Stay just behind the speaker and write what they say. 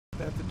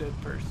That's a dead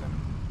person.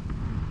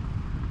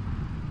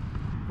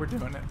 We're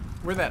doing it.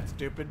 We're that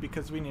stupid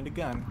because we need a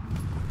gun.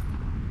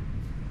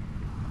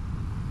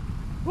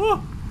 Woo!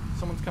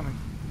 Someone's coming.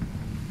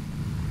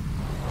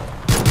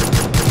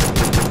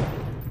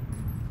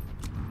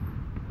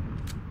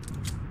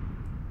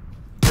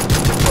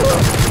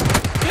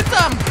 Get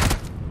some!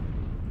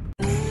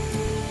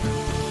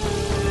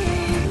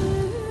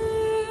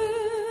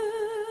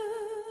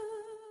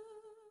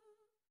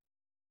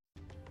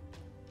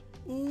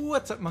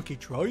 What's up, Monkey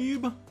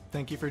Tribe?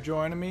 Thank you for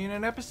joining me in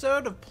an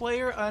episode of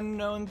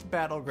PlayerUnknown's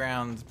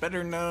Battlegrounds,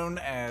 better known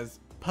as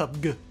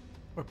PUBG,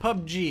 or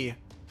PUBG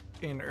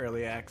in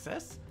early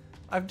access.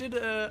 I did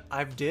a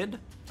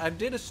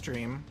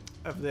stream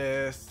of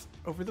this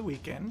over the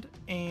weekend,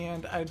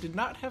 and I did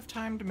not have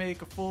time to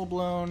make a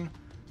full-blown,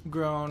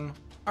 grown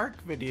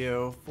ARC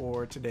video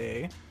for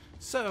today,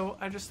 so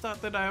I just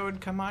thought that I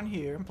would come on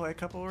here and play a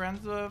couple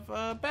rounds of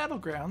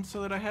Battlegrounds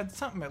so that I had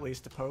something at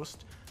least to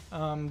post.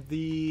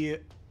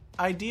 The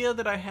idea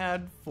that I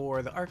had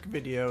for the ARC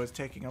video is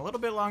taking a little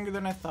bit longer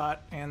than I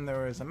thought, and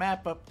there was a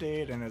map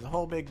update and it was a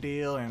whole big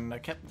deal, and I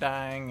kept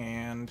dying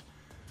and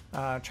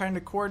trying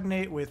to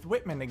coordinate with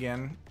Whitman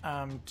again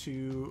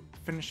to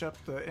finish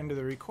up the end of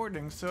the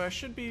recording, so I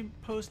should be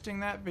posting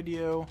that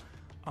video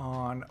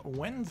on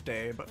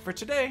Wednesday. But for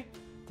today,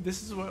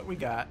 this is what we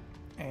got,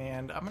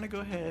 and I'm gonna go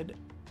ahead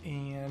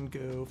and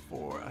go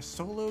for a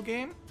solo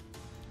game.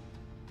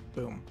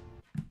 Boom.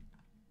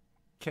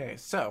 Okay,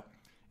 so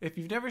if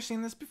you've never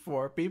seen this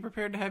before, be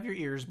prepared to have your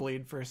ears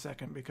bleed for a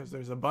second because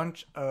there's a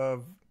bunch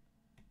of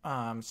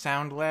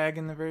sound lag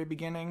in the very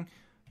beginning,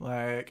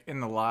 like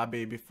in the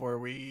lobby before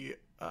we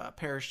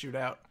parachute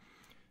out.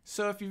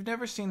 So if you've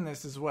never seen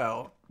this as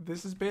well,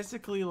 this is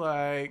basically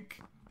like,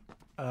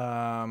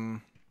 I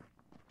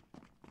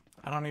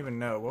don't even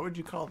know, what would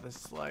you call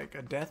this? Like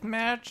a death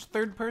match?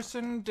 Third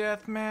person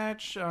death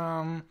match?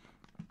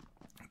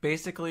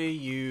 Basically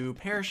you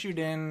parachute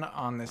in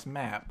on this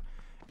map,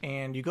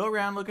 and you go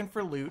around looking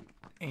for loot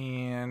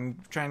and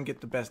try and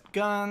get the best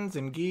guns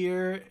and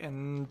gear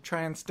and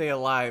try and stay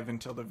alive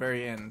until the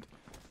very end.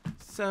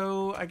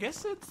 So I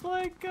guess it's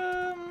like,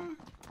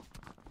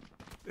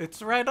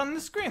 it's right on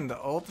the screen,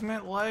 the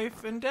ultimate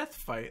life and death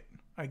fight,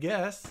 I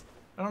guess.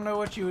 I don't know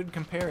what you would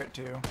compare it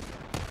to.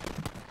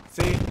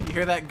 See, you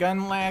hear that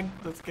gun lag?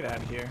 Let's get out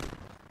of here.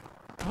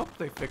 I hope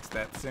they fix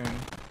that soon.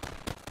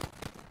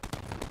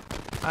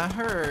 I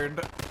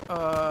heard,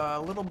 a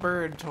little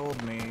bird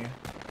told me,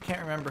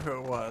 can't remember who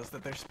it was,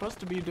 that they're supposed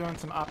to be doing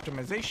some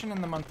optimization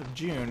in the month of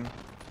June,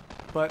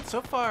 but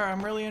so far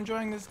I'm really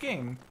enjoying this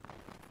game,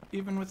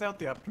 even without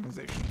the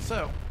optimization.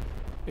 So,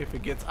 if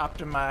it gets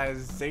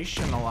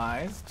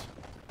optimizationalized,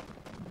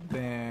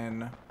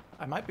 then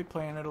I might be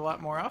playing it a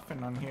lot more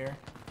often on here.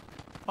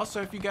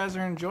 Also, if you guys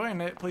are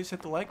enjoying it, please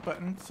hit the like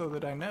button so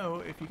that I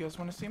know if you guys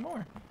want to see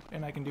more,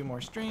 and I can do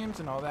more streams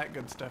and all that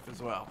good stuff as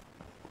well.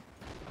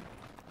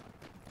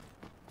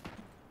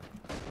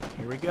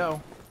 Here we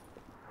go.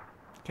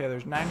 Okay,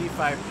 there's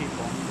 95 people.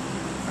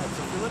 Alright,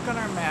 so if we look on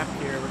our map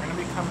here, we're going to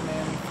be coming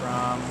in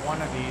from one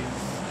of these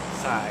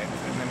sides,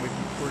 and then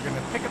we're going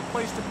to pick a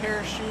place to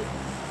parachute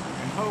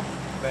and hope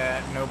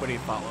that nobody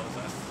follows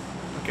us.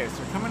 Okay,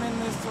 so we're coming in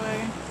this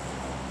way.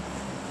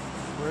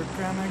 We're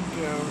going to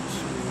go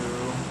to...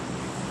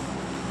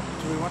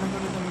 Do we want to go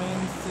to the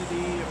main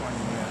city or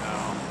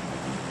no?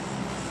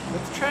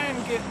 Let's try and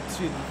get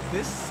to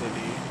this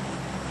city.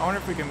 I wonder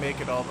if we can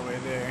make it all the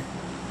way there.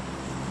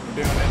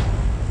 We're doing it.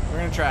 We're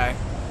going to try.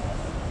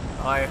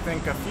 I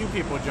think a few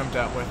people jumped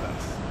out with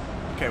us.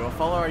 Okay, we'll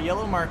follow our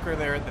yellow marker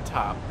there at the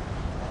top.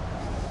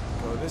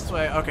 Go this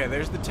way. Okay,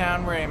 there's the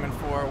town we're aiming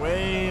for,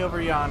 way over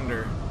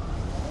yonder.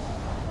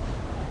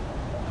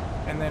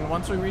 And then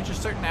once we reach a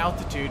certain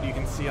altitude, you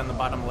can see on the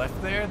bottom left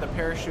there, the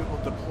parachute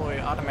will deploy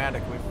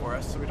automatically for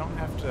us, so we don't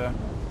have to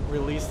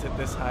release it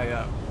this high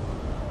up.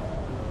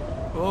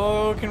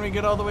 Oh, can we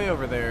get all the way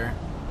over there?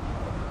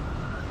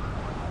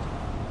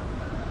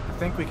 I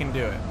think we can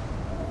do it.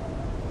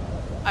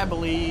 I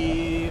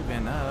believe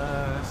in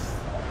us.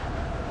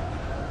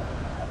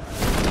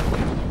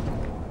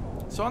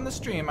 So on the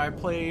stream, I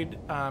played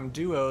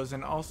duos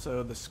and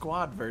also the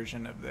squad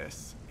version of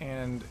this,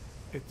 and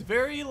it's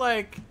very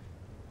like,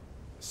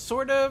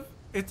 sort of,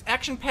 it's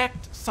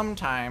action-packed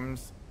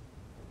sometimes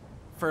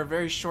for a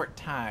very short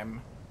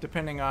time,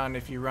 depending on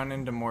if you run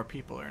into more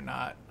people or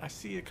not. I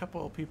see a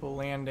couple of people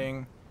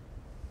landing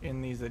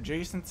in these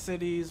adjacent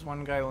cities.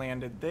 One guy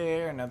landed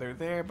there, another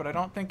there, but I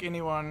don't think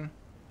anyone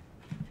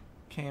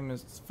came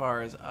as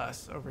far as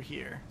us over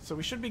here, so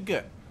we should be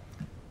good.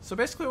 So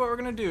basically what we're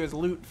gonna do is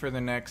loot for the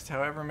next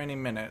however many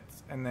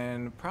minutes, and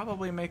then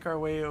probably make our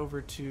way over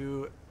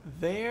to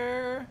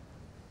there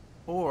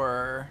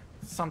or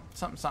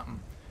something.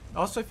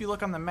 Also, if you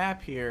look on the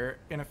map here,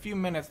 in a few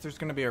minutes there's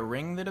gonna be a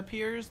ring that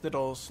appears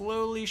that'll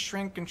slowly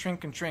shrink and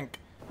shrink and shrink.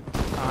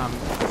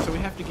 So we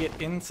have to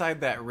get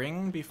inside that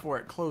ring before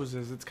it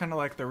closes. It's kind of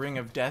like the ring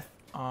of death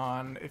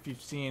on, if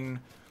you've seen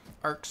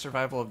ARC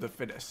Survival of the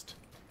Fittest.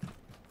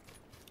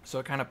 So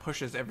it kind of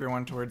pushes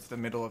everyone towards the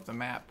middle of the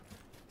map.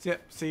 So,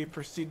 yep, see,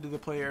 proceed to the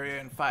play area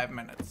in 5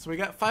 minutes. So we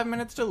got 5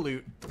 minutes to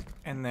loot,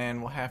 and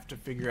then we'll have to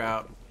figure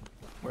out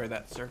where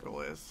that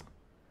circle is.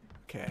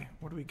 Okay,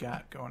 what do we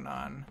got going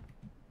on?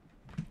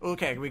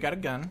 Okay, we got a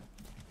gun.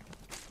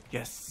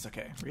 Yes,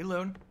 okay,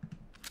 reload.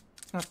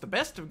 It's not the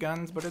best of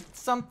guns, but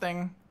it's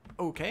something.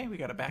 Okay, we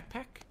got a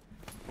backpack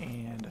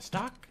and a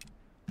stock.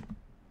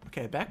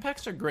 Okay,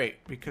 backpacks are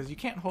great because you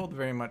can't hold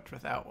very much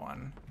without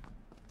one.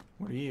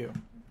 What are you?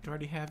 Do I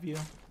already have you?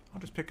 I'll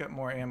just pick up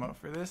more ammo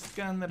for this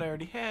gun that I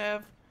already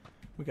have.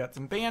 We got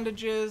some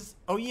bandages.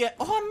 Oh yeah,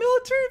 oh, a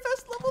military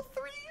vest level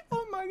 3.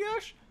 Oh my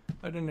gosh.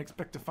 I didn't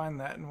expect to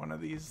find that in one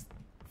of these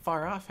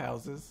far off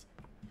houses.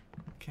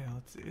 Okay,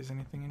 let's see, is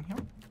anything in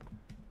here?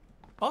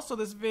 Also,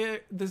 this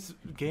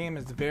game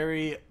is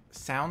very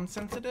sound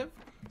sensitive,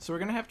 so we're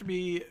gonna have to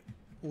be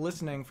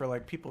listening for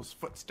like people's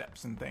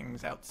footsteps and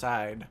things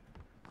outside.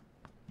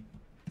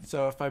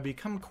 So if I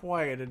become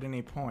quiet at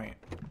any point,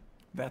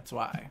 that's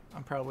why.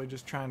 I'm probably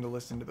just trying to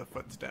listen to the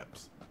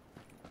footsteps.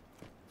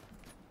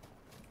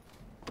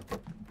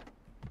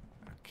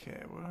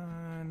 Okay,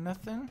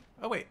 nothing.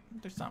 Oh wait,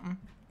 there's something.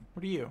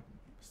 What are you?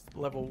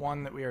 Level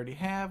 1 that we already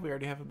have. We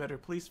already have a better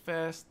police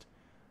vest.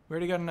 We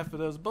already got enough of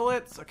those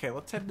bullets. Okay,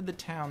 let's head to the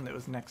town that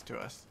was next to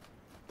us.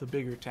 The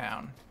bigger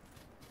town.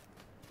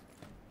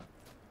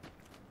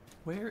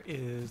 Where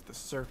is the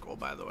circle,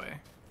 by the way?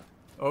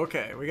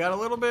 Okay, we got a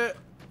little bit.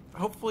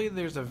 Hopefully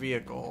there's a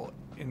vehicle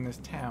in this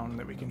town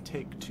that we can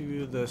take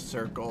to the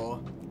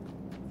circle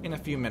in a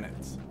few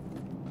minutes.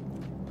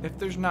 If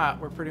there's not,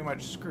 we're pretty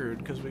much screwed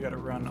because we gotta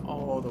run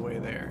all the way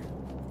there.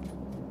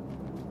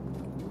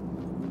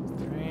 Is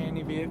there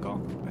any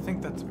vehicle? I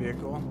think that's a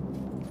vehicle.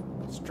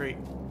 Straight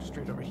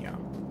over here.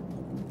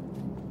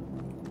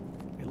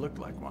 It looked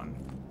like one.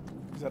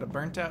 Is that a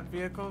burnt out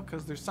vehicle?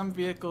 Because there's some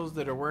vehicles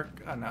that are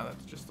oh no,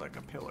 that's just like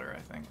a pillar,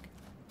 I think.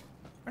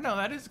 Or no,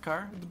 that is a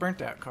car. It's a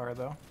burnt out car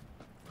though.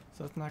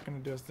 So it's not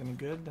going to do us any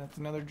good. That's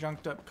another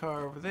junked up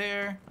car over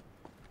there.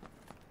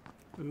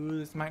 Ooh,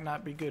 this might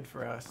not be good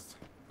for us.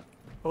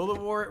 Oh, the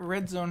war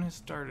red zone has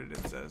started,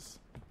 it says.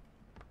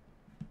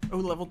 Oh,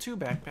 level 2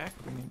 backpack.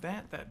 We need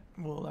that. That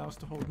will allow us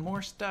to hold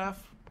more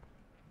stuff.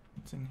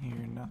 What's in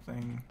here?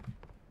 Nothing.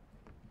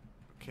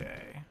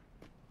 Okay.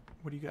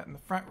 What do you got in the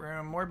front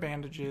room? More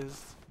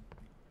bandages.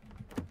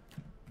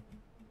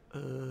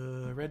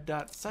 Red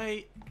dot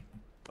sight.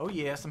 Oh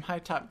yeah, some high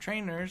top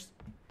trainers.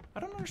 I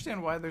don't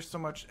understand why there's so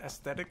much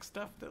aesthetic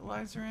stuff that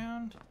lies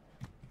around.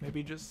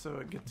 Maybe just so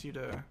it gets you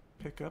to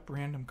pick up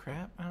random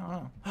crap? I don't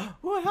know.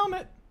 Ooh, a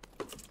helmet!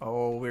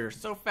 Oh, we're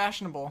so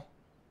fashionable.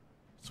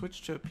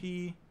 Switch to a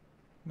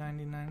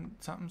P99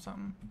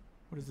 something.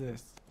 What is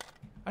this?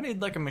 I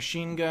need like a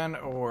machine gun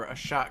or a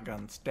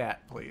shotgun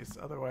stat, please.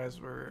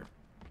 Otherwise we're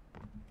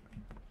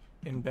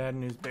in bad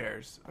news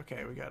bears.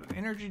 Okay, we got an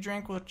energy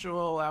drink which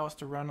will allow us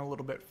to run a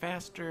little bit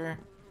faster.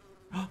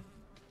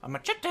 A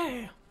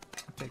machete!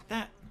 I'll take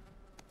that.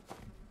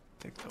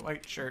 Take the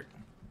white shirt.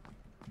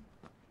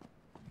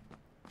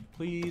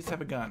 Please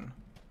have a gun.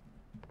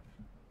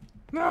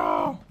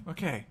 No!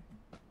 Okay.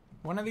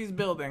 One of these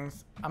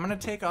buildings. I'm gonna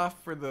take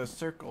off for the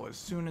circle as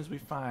soon as we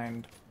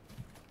find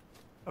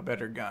a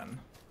better gun.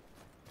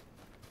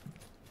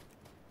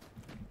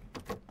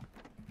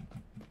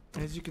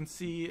 As you can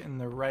see in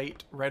the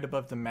right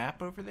above the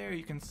map over there,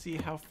 you can see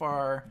how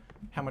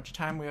much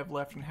time we have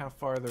left and how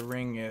far the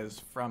ring is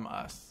from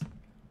us.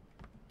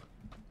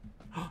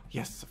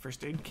 Yes, a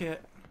first aid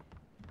kit.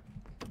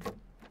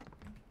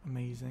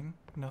 Amazing.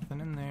 Nothing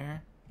in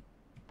there.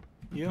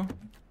 You?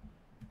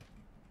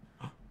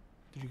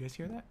 Did you guys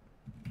hear that?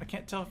 I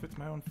can't tell if it's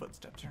my own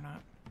footsteps or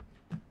not.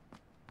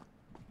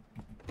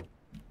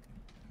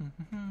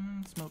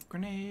 Smoke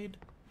grenade.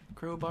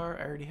 Crowbar.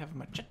 I already have a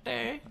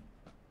machete.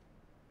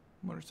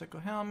 Motorcycle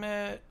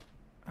helmet.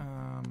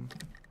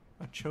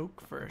 A choke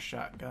for a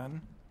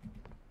shotgun.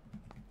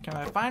 Can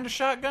I find a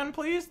shotgun,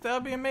 please? That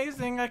would be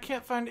amazing. I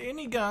can't find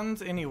any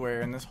guns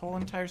anywhere in this whole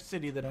entire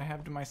city that I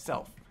have to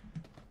myself.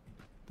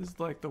 This is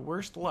like the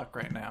worst luck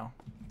right now.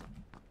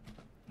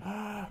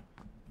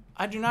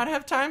 I do not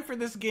have time for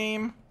this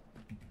game.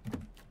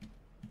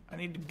 I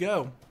need to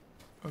go.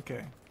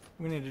 Okay.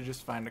 We need to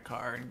just find a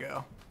car and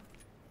go.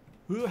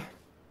 Ooh.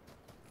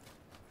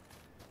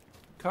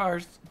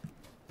 Cars.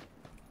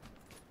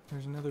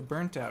 There's another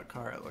burnt out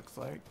car, it looks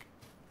like.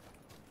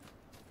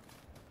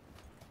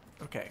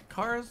 Okay,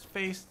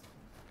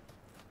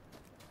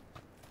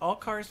 all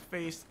cars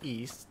face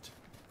east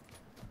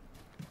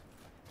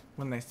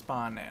when they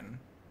spawn in.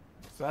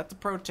 So that's a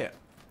pro tip.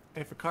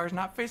 If a car's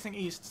not facing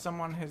east,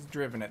 someone has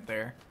driven it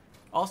there.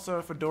 Also,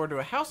 if a door to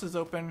a house is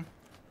open,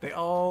 they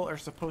all are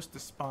supposed to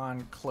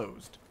spawn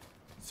closed.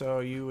 So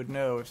you would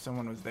know if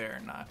someone was there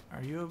or not.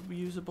 Are you a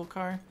usable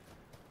car?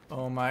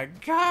 Oh my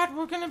god,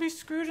 we're gonna be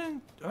screwed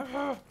in.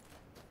 Ugh.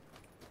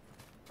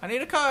 I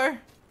need a car.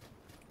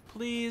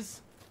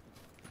 Please.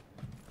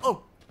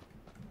 Oh!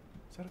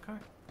 Is that a car?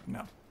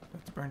 No,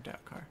 that's a burnt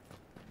out car.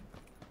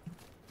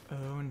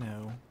 Oh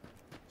no.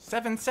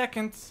 7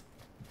 seconds!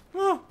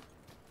 Oh!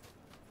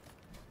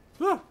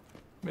 Oh!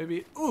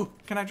 Maybe. Ooh!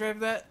 Can I drive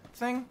that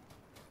thing?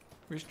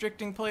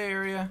 Restricting play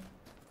area.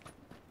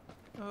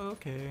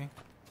 Okay.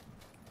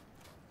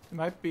 It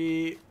might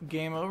be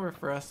game over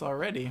for us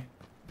already.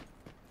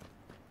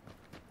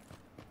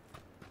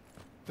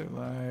 They're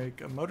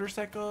like a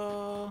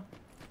motorcycle.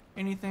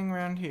 Anything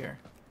around here?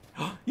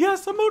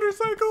 Yes, a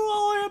motorcycle!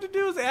 All I had to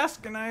do is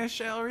ask and I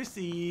shall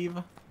receive.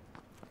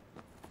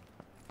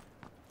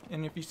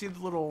 And if you see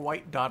the little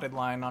white dotted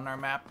line on our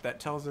map,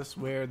 that tells us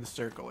where the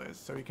circle is.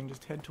 So we can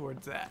just head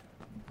towards that.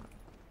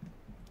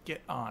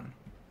 Get on.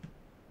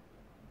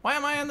 Why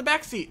am I in the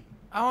back seat?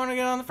 I want to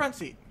get on the front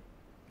seat.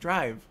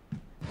 Drive.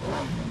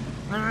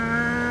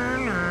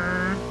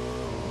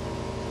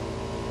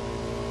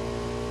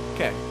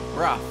 Okay,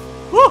 we're off.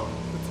 Woo!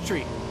 It's a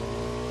treat.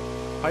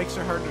 Bikes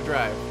are hard to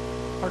drive.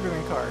 Harder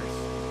than cars.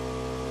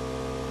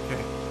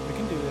 Okay, we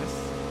can do this.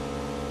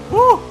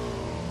 Woo!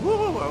 Whoa,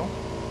 whoa, whoa.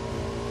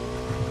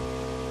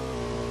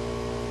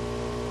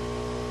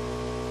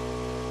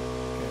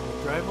 Okay,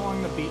 we'll drive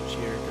along the beach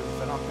here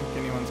because I don't think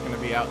anyone's going to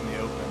be out in the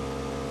open.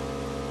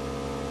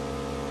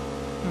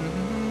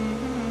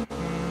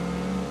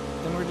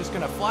 Then we're just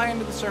going to fly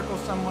into the circle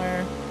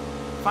somewhere,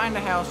 find a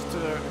house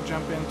to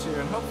jump into,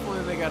 and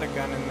hopefully they got a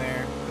gun in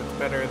there that's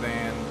better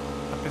than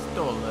a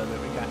pistola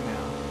that we got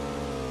now.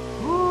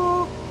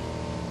 Woo!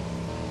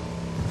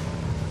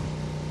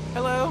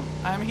 Hello,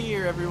 I'm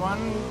here,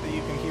 everyone.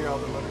 You can hear all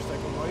the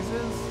motorcycle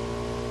noises.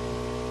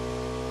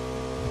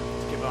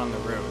 Let's get on the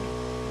road.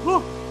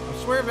 Woo! I'm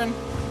swerving.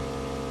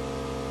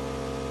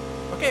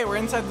 Okay, we're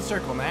inside the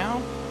circle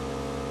now.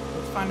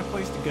 Let's find a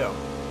place to go.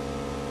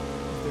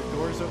 Is there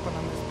doors open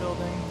on this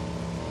building?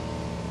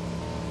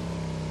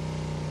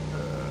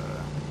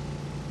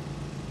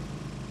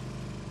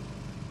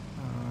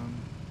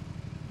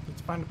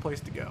 Let's find a place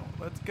to go.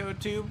 Let's go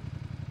to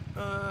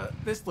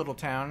this little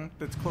town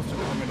that's closer to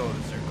the middle of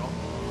the circle.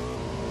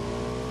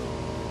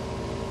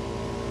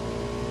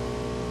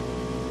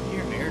 I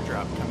hear an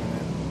airdrop coming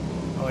in.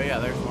 Oh yeah,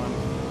 there's one.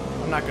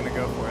 I'm not gonna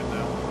go for it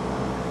though.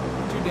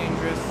 Too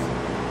dangerous.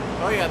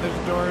 Oh yeah,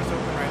 there's doors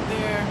open right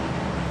there.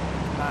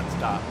 Not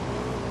stop.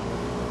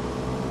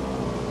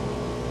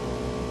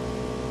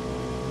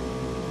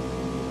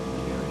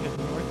 Okay, we're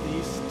heading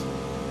northeast.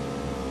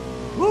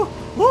 Woo!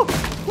 Woo!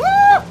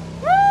 Woo!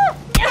 Woo!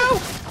 Ow!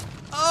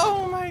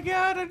 Oh my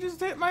god, I just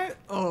hit my...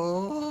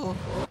 Oh.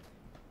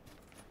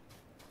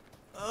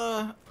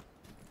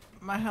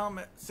 My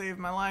helmet saved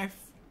my life.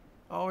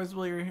 Always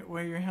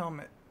wear your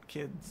helmet,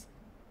 kids.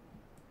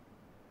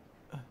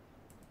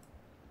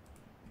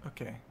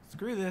 Okay,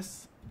 screw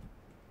this.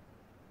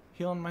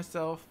 Healing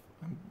myself.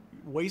 I'm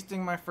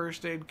wasting my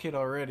first aid kit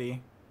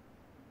already.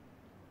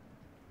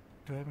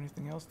 Do I have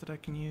anything else that I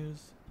can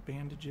use?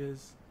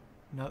 Bandages?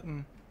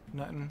 Nothing?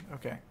 Nothing?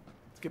 Okay.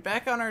 Let's get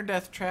back on our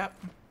death trap.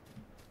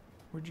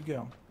 Where'd you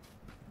go?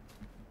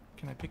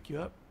 Can I pick you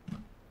up?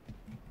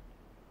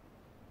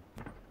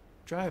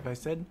 Drive, I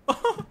said.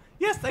 Oh,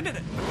 yes, I did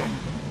it. Okay.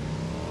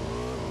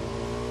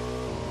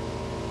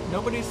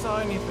 Nobody saw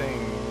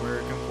anything.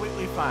 We're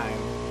completely fine.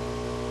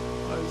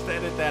 I'll just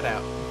edit that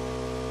out.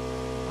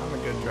 I'm a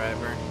good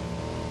driver.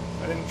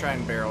 I didn't try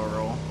and barrel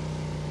roll.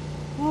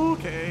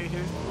 Okay,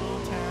 here's the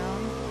little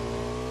town.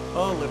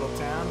 Oh, little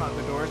town.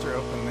 The doors are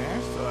open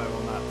there, so I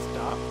will not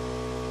stop.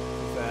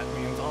 That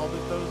means all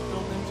those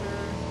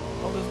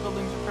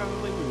buildings are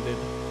probably looted.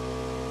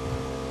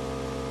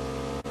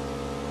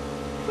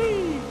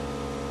 Whee!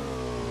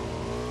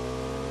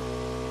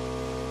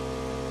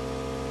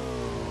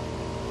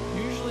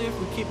 Usually if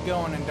we keep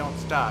going and don't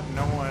stop,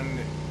 no one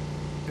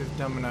is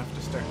dumb enough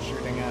to start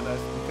shooting at us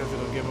because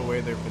it'll give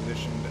away their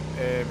position to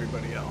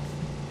everybody else.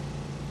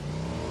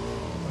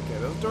 Okay,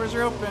 those doors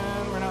are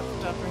open. We're not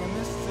stopping in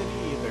this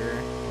city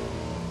either.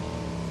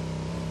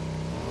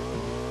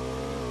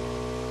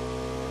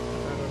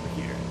 Right over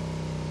here.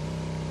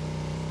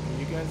 Are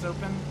you guys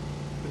open?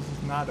 This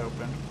is not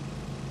open.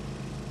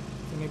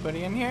 Is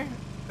anybody in here?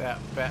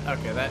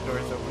 Okay, that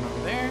door's open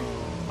over there.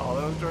 All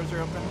those doors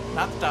are open.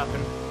 Not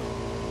stopping.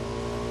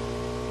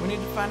 We need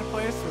to find a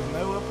place with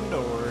no open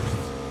doors.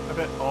 I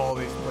bet all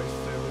these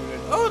places are looted.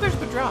 Oh, there's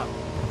the drop.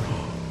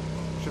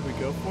 Should we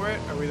go for it?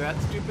 Are we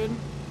that stupid?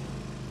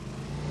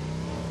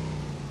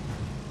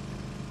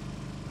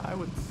 I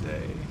would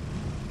say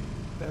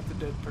that's a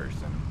dead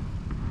person.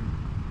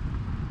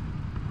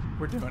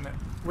 We're doing it.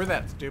 We're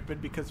that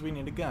stupid because we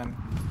need a gun.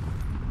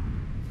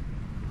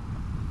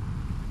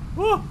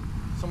 Woo!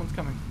 Someone's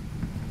coming.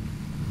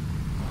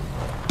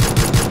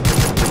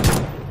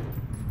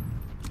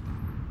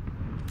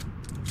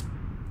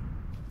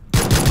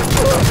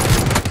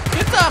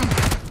 Get some!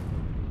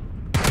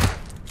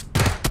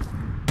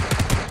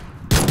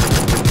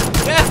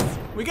 Yes!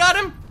 We got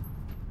him!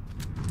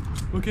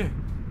 Okay,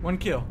 1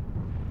 kill.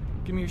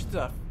 Give me your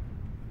stuff.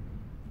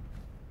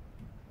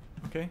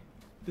 Okay,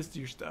 this is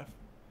your stuff.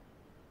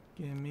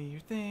 Give me your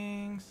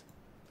things.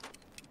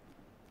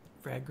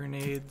 Frag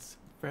grenades.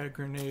 Frag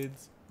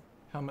grenades.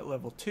 Helmet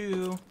level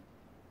 2.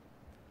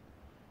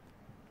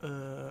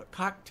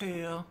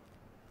 Cocktail.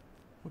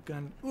 What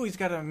gun? Ooh, he's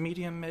got a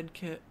medium med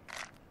kit.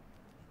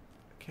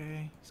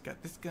 Okay, he's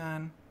got this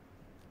gun.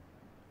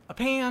 A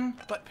pan,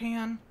 butt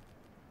pan,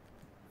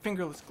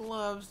 fingerless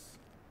gloves.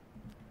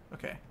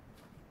 Okay.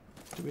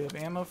 Do we have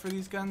ammo for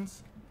these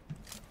guns?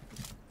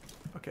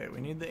 Okay,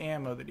 we need the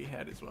ammo that he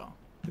had as well.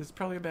 This is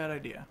probably a bad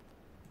idea.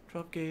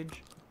 12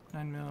 gauge,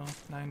 9 mil,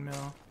 9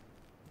 mil,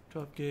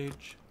 12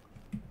 gauge.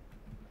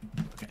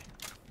 Okay.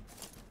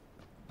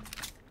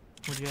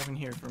 What do you have in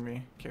here for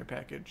me? Care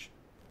package.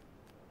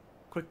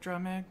 Quick draw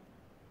mag?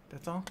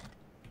 That's all?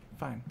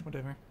 Fine,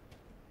 whatever.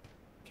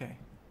 Okay.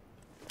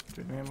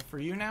 Do we have ammo for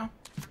you now?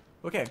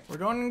 Okay, we're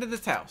going into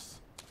this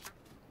house.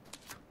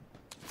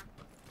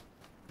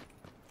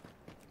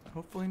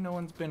 Hopefully no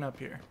one's been up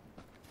here.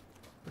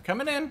 We're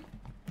coming in.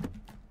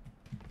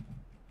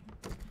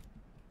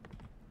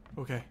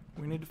 Okay,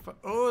 we need to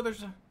oh,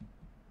 there's a...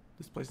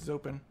 This place is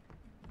open.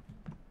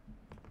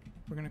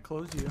 We're gonna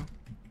close you.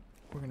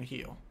 We're gonna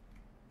heal.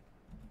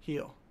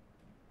 Heal.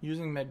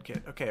 Using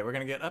medkit. Okay, we're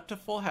gonna get up to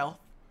full health.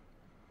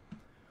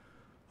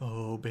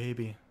 Oh,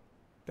 baby.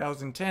 That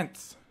was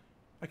intense.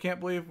 I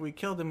can't believe we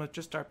killed him with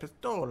just our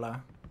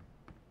pistola.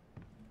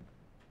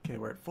 Okay,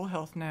 we're at full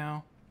health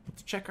now.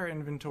 Let's check our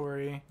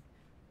inventory.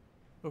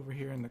 Over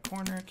here in the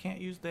corner. Can't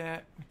use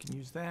that. I can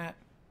use that.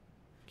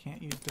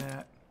 Can't use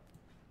that.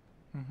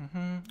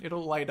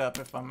 It'll light up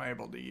if I'm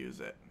able to use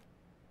it.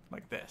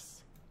 Like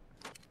this.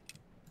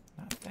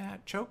 Not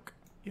that. Choke.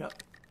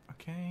 Yep.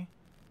 Okay.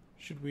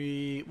 Should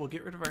we... We'll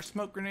get rid of our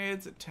smoke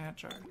grenades.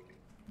 Attach our...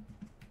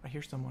 I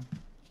hear someone.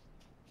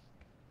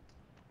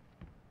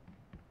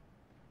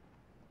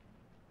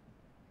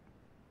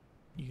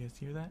 You guys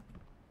hear that?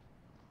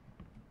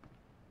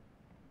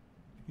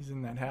 He's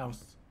in that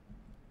house.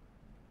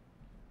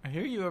 I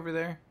hear you over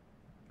there.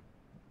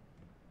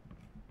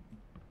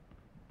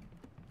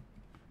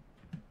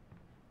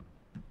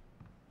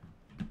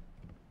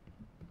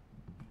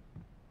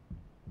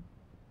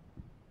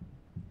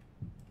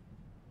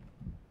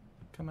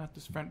 Come out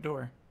this front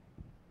door.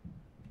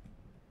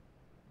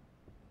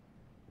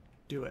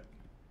 Do it.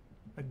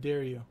 I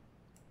dare you.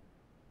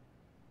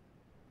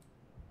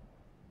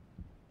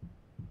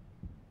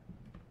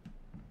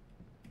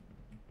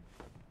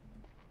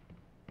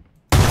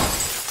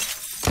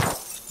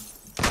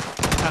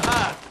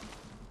 Haha!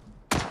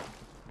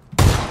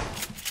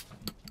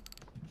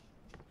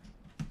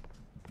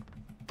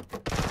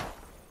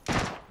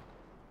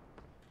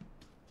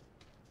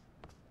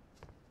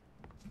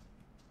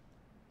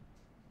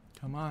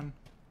 Come on.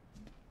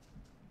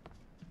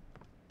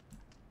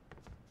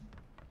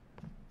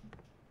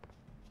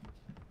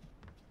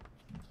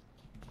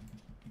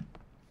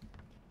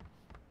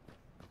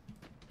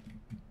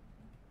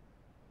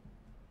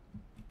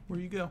 Where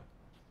you go?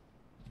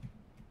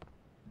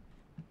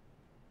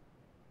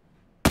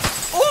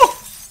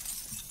 Oh!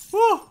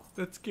 Oh!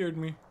 That scared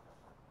me.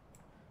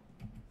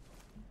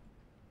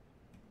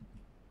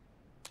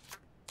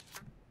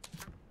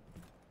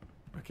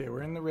 Okay,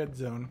 we're in the red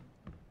zone.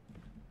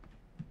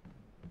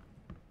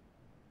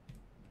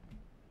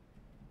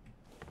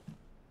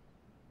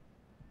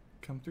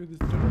 Come through this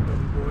door,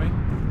 buddy boy.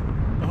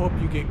 I hope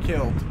you get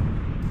killed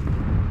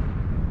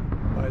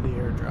by the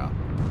airdrop.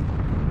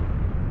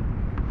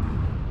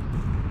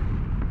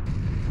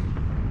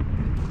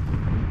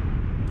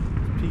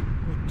 Peek,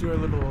 we'll do our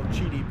little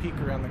cheaty peek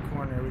around the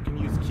corner. We can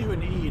use Q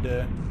and E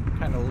to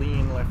kind of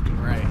lean left and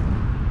right.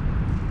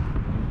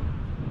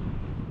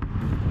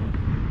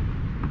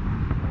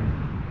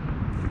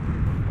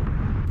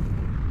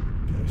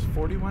 Okay, there's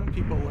 41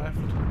 people left.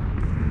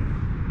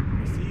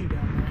 I see you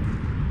down there.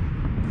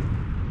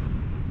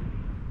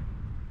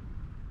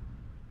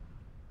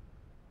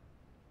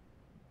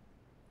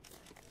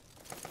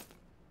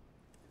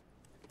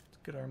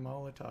 Get our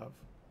Molotov.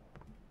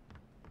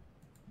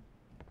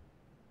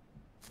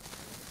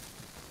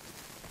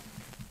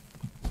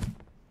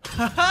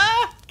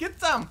 Haha! Get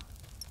some!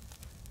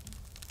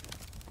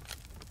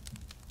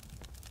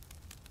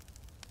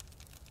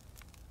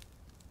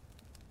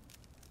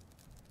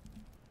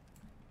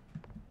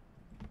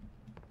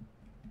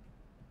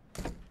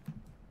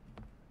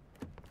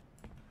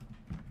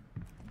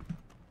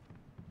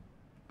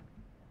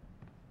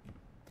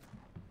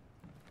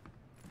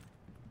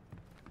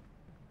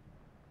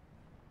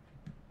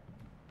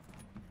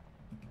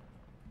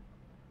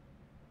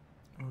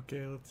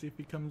 Okay, let's see if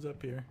he comes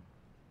up here.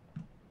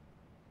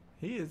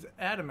 He is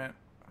adamant.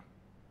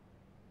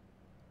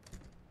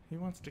 He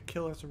wants to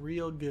kill us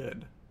real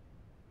good.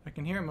 I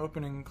can hear him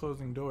opening and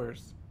closing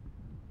doors.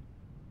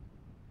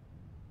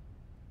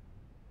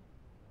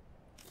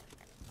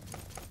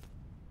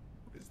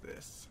 What is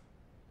this?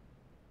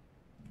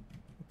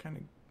 What kind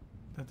of...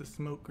 That's a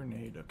smoke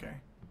grenade, okay.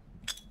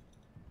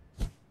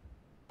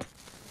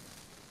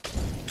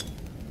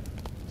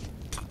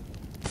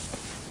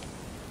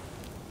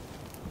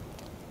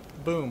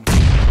 Boom.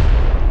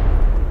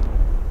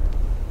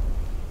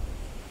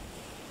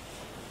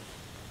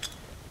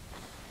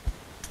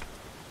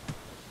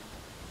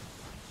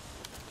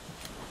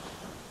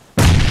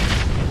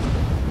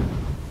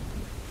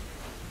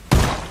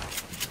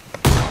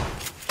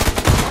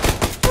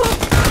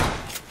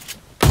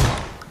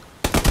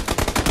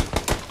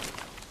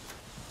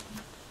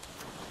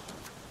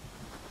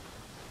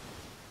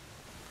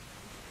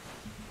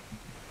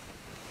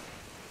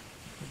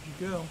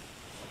 go.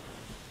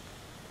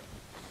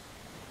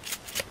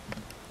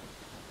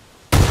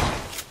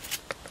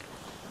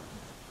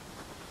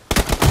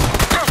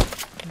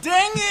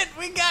 Dang it!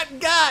 We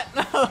got!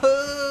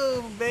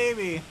 Oh,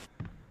 baby.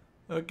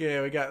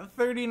 Okay, we got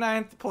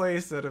 39th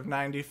place out of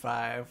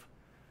 95.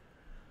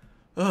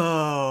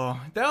 Oh,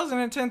 that was an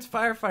intense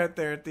firefight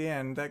there at the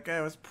end. That guy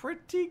was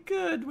pretty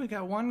good. We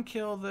got 1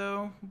 kill,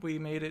 though. We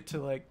made it to,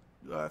 like,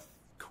 a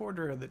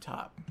quarter of the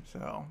top.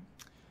 So,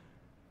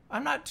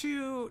 I'm not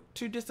too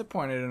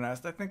disappointed in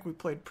us. I think we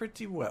played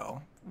pretty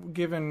well,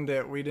 given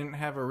that we didn't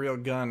have a real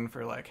gun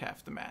for, like,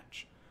 half the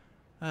match.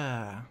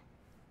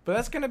 But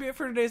that's going to be it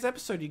for today's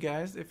episode, you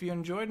guys. If you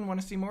enjoyed and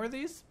want to see more of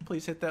these,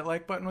 please hit that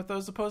like button with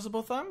those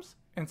opposable thumbs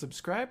and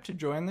subscribe to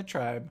join the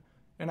tribe.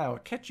 And I will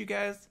catch you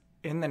guys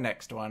in the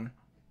next one.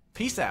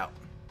 Peace out.